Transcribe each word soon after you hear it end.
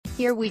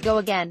Here we go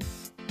again.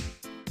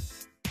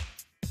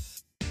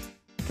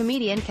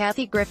 Comedian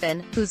Kathy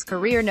Griffin, whose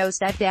career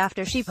nosedived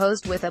after she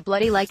posed with a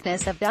bloody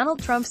likeness of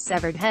Donald Trump's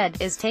severed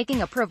head, is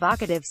taking a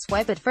provocative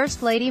swipe at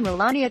First Lady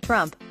Melania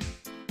Trump.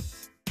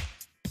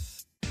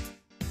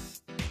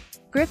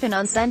 Griffin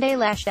on Sunday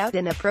lashed out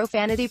in a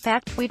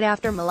profanity-packed tweet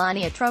after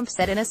Melania Trump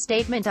said in a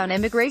statement on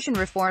immigration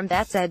reform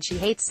that said she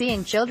hates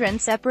seeing children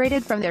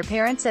separated from their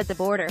parents at the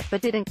border,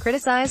 but didn't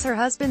criticize her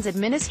husband's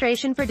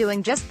administration for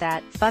doing just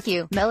that. "Fuck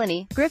you,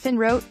 Melanie," Griffin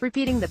wrote,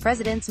 repeating the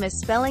president's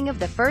misspelling of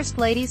the First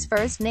Lady's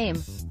first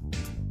name.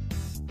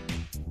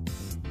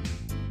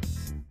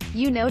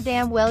 "You know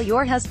damn well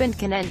your husband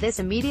can end this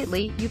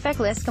immediately, you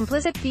feckless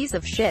complicit piece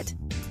of shit.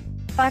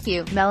 Fuck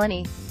you,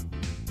 Melanie.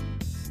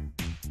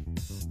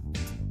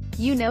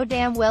 You know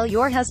damn well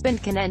your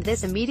husband can end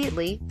this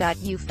immediately,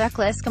 you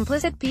feckless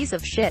complicit piece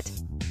of shit."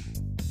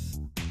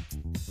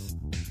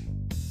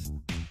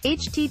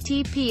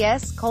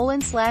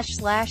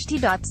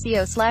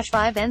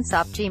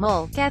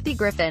 https://t.co/5nsopgmol. Kathy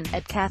Griffin,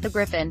 at Kathy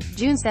Griffin,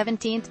 June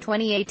 17,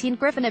 2018.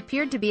 Griffin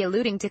appeared to be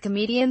alluding to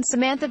comedian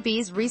Samantha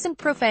Bee's recent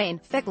profane,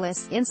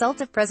 feckless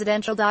insult of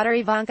presidential daughter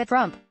Ivanka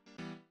Trump.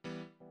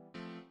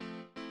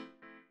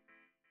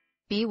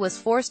 Bee was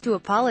forced to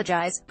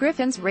apologize.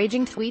 Griffin's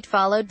raging tweet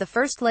followed the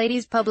First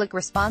Lady's public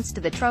response to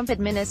the Trump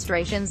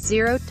administration's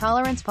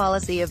zero-tolerance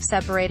policy of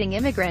separating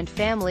immigrant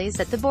families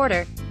at the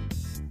border.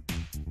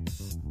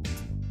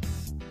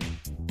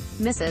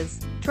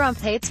 Mrs. Trump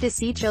hates to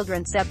see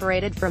children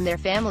separated from their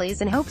families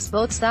and hopes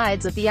both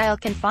sides of the aisle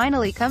can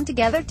finally come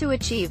together to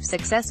achieve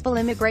successful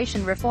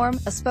immigration reform,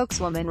 a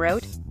spokeswoman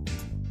wrote.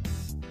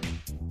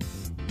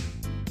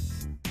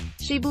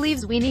 She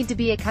believes we need to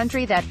be a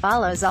country that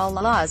follows all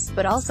laws,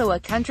 but also a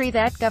country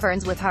that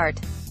governs with heart.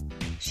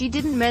 She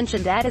didn't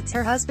mention that it's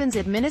her husband's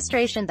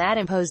administration that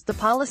imposed the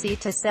policy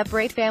to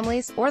separate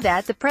families, or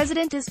that the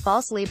president is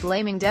falsely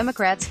blaming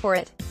Democrats for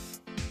it.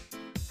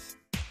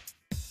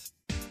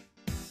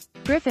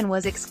 Griffin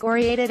was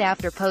excoriated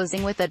after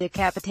posing with the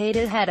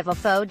decapitated head of a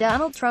faux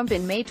Donald Trump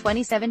in May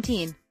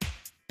 2017.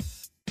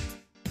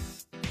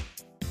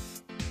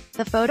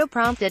 The photo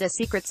prompted a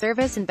Secret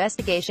Service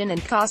investigation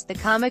and cost the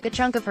comic a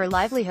chunk of her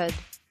livelihood.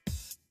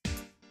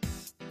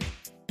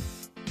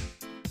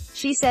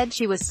 She said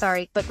she was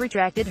sorry, but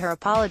retracted her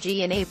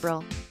apology in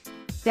April.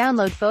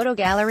 Download photo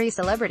gallery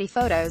celebrity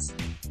photos.